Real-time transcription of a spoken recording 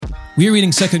We're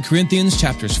reading 2 Corinthians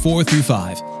chapters 4 through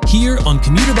 5 here on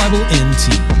Commuter Bible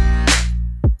NT.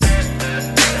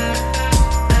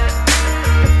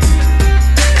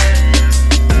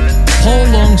 Paul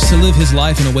longs to live his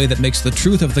life in a way that makes the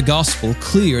truth of the gospel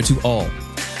clear to all.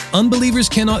 Unbelievers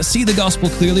cannot see the gospel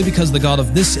clearly because the God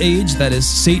of this age, that is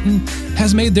Satan,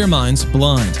 has made their minds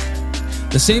blind.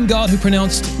 The same God who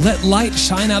pronounced, "Let light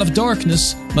shine out of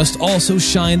darkness," must also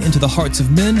shine into the hearts of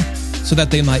men so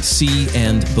that they might see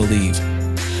and believe.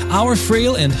 Our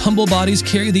frail and humble bodies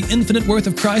carry the infinite worth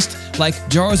of Christ like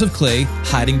jars of clay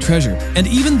hiding treasure. And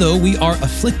even though we are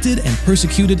afflicted and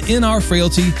persecuted in our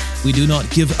frailty, we do not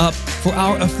give up, for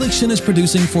our affliction is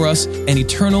producing for us an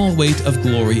eternal weight of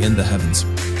glory in the heavens.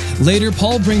 Later,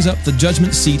 Paul brings up the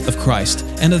judgment seat of Christ,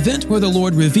 an event where the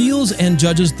Lord reveals and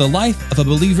judges the life of a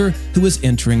believer who is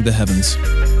entering the heavens.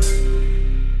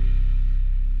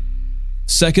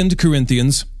 2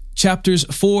 Corinthians chapters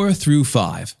 4 through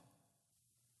 5.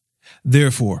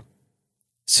 Therefore,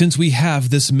 since we have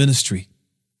this ministry,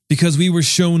 because we were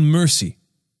shown mercy,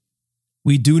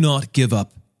 we do not give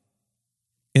up.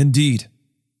 Indeed,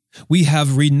 we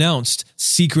have renounced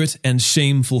secret and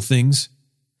shameful things,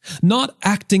 not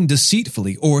acting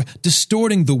deceitfully or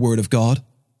distorting the word of God,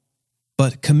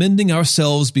 but commending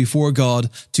ourselves before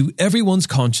God to everyone's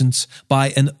conscience by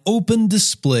an open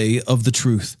display of the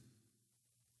truth.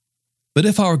 But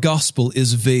if our gospel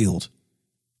is veiled,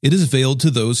 it is veiled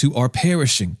to those who are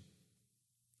perishing.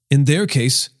 In their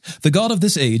case, the God of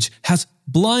this age has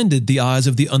blinded the eyes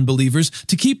of the unbelievers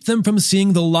to keep them from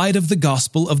seeing the light of the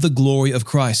gospel of the glory of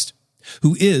Christ,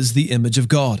 who is the image of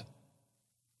God.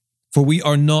 For we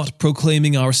are not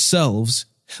proclaiming ourselves,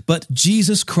 but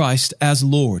Jesus Christ as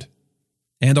Lord,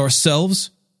 and ourselves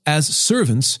as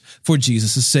servants for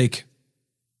Jesus' sake.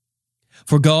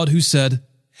 For God, who said,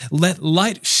 "Let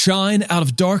light shine out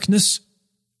of darkness,"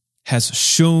 has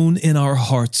shone in our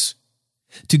hearts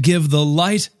to give the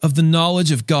light of the knowledge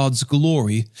of God's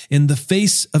glory in the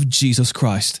face of Jesus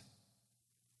Christ.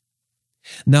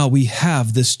 Now we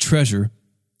have this treasure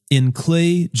in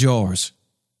clay jars,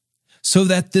 so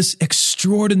that this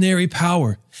extraordinary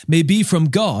power may be from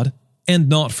God and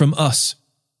not from us.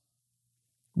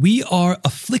 We are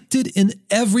afflicted in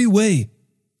every way,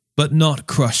 but not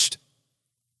crushed.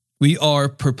 We are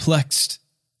perplexed,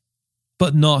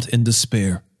 but not in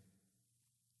despair.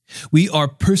 We are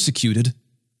persecuted,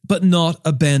 but not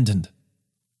abandoned.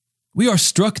 We are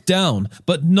struck down,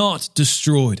 but not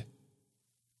destroyed.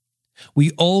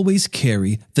 We always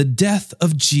carry the death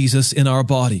of Jesus in our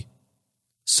body,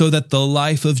 so that the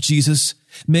life of Jesus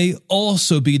may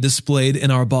also be displayed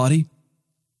in our body.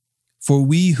 For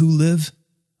we who live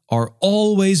are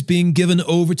always being given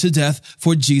over to death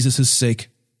for Jesus' sake,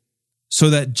 so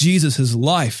that Jesus'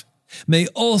 life may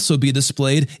also be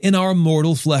displayed in our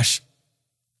mortal flesh.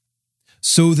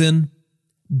 So then,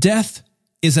 death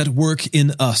is at work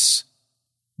in us,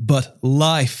 but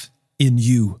life in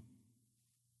you.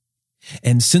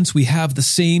 And since we have the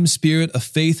same spirit of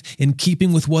faith in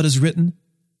keeping with what is written,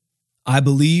 "I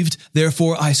believed,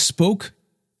 therefore I spoke,"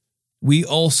 we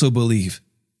also believe,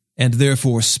 and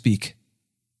therefore speak.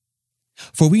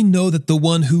 For we know that the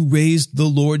one who raised the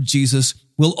Lord Jesus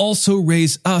will also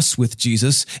raise us with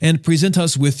Jesus and present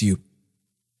us with you.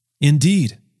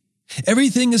 Indeed,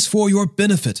 everything is for your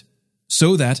benefit,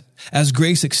 so that, as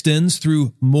grace extends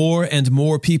through more and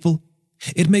more people,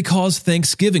 it may cause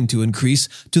thanksgiving to increase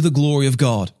to the glory of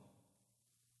God.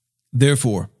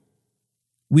 Therefore,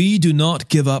 we do not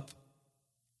give up.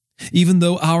 Even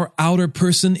though our outer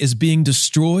person is being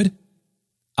destroyed,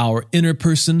 our inner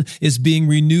person is being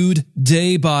renewed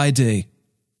day by day.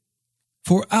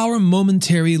 For our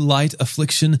momentary light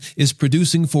affliction is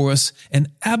producing for us an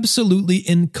absolutely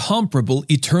incomparable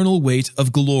eternal weight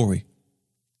of glory.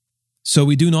 So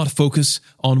we do not focus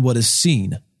on what is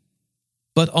seen,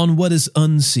 but on what is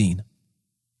unseen.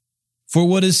 For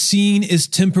what is seen is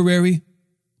temporary,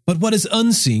 but what is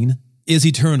unseen is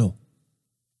eternal.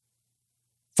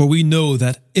 For we know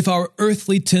that if our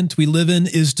earthly tent we live in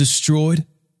is destroyed,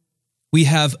 we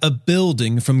have a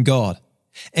building from God,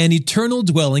 an eternal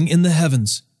dwelling in the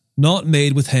heavens, not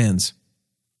made with hands.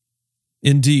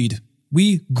 Indeed,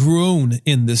 we groan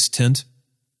in this tent,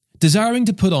 desiring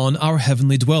to put on our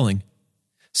heavenly dwelling,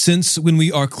 since when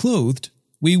we are clothed,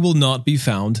 we will not be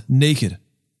found naked.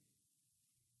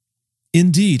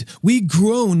 Indeed, we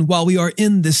groan while we are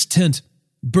in this tent,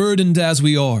 burdened as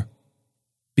we are,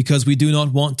 because we do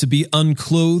not want to be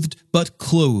unclothed, but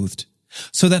clothed,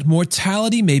 so that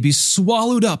mortality may be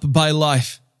swallowed up by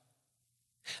life.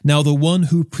 Now the one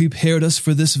who prepared us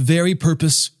for this very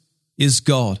purpose is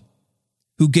God,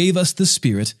 who gave us the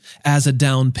Spirit as a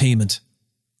down payment.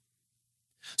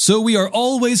 So we are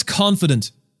always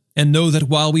confident and know that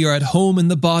while we are at home in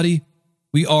the body,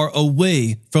 we are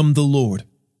away from the Lord.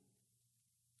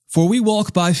 For we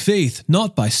walk by faith,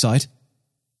 not by sight.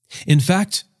 In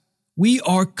fact, we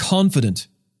are confident,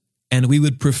 and we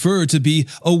would prefer to be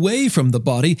away from the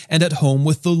body and at home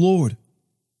with the Lord.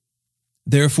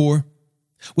 Therefore,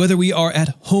 whether we are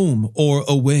at home or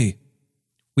away,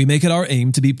 we make it our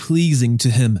aim to be pleasing to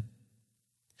Him.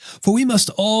 For we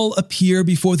must all appear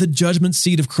before the judgment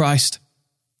seat of Christ,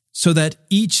 so that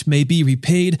each may be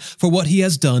repaid for what he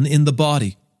has done in the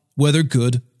body, whether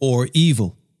good or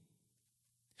evil.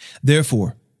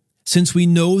 Therefore, since we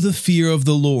know the fear of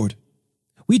the Lord,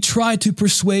 we try to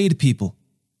persuade people.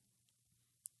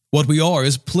 What we are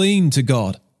is plain to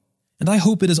God, and I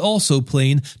hope it is also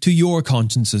plain to your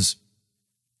consciences.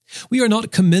 We are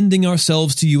not commending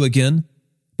ourselves to you again,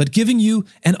 but giving you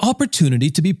an opportunity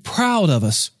to be proud of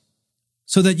us,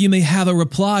 so that you may have a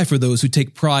reply for those who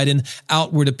take pride in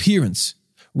outward appearance,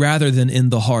 rather than in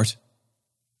the heart.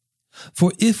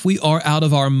 For if we are out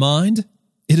of our mind,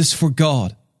 it is for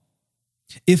God.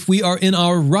 If we are in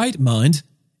our right mind,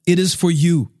 it is for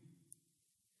you.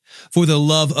 For the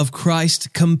love of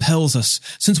Christ compels us,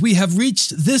 since we have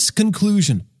reached this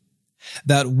conclusion,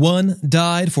 that one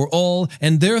died for all,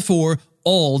 and therefore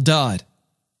all died.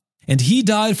 And He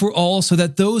died for all so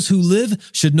that those who live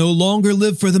should no longer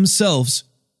live for themselves,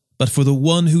 but for the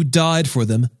one who died for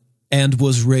them and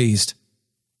was raised.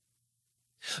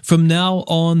 From now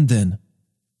on, then,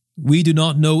 we do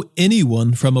not know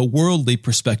anyone from a worldly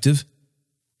perspective.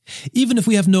 Even if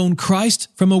we have known Christ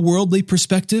from a worldly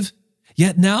perspective,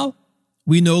 yet now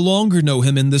we no longer know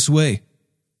Him in this way.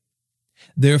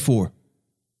 Therefore,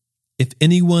 if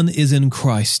anyone is in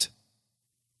Christ,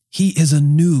 he is a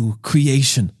new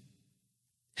creation.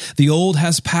 The old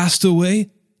has passed away,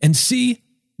 and see,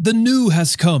 the new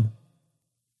has come.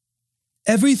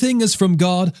 Everything is from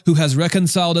God, who has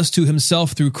reconciled us to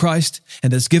Himself through Christ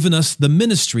and has given us the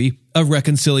ministry of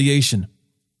reconciliation.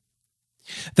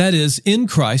 That is, in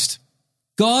Christ,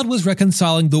 God was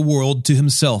reconciling the world to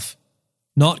Himself,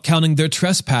 not counting their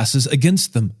trespasses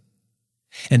against them.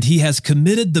 And He has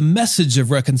committed the message of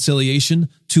reconciliation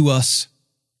to us.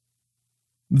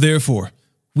 Therefore,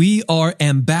 we are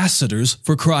ambassadors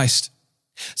for Christ,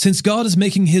 since God is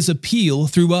making His appeal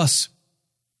through us.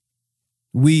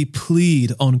 We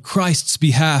plead on Christ's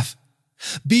behalf,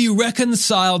 be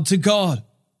reconciled to God.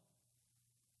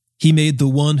 He made the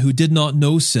one who did not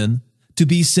know sin to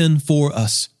be sin for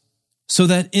us, so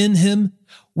that in Him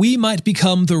we might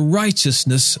become the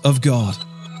righteousness of God.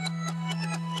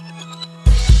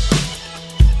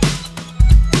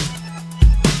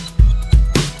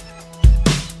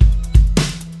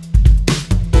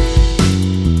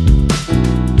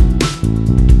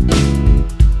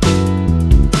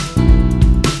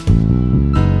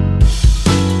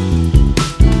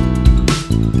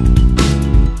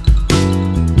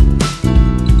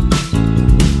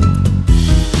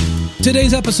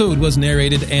 Today's episode was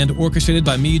narrated and orchestrated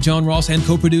by me, John Ross, and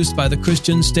co-produced by the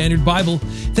Christian Standard Bible.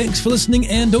 Thanks for listening,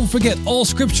 and don't forget, all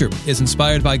Scripture is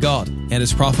inspired by God and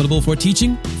is profitable for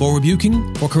teaching, for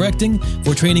rebuking, for correcting,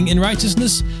 for training in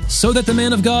righteousness, so that the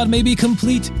man of God may be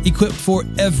complete, equipped for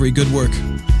every good work.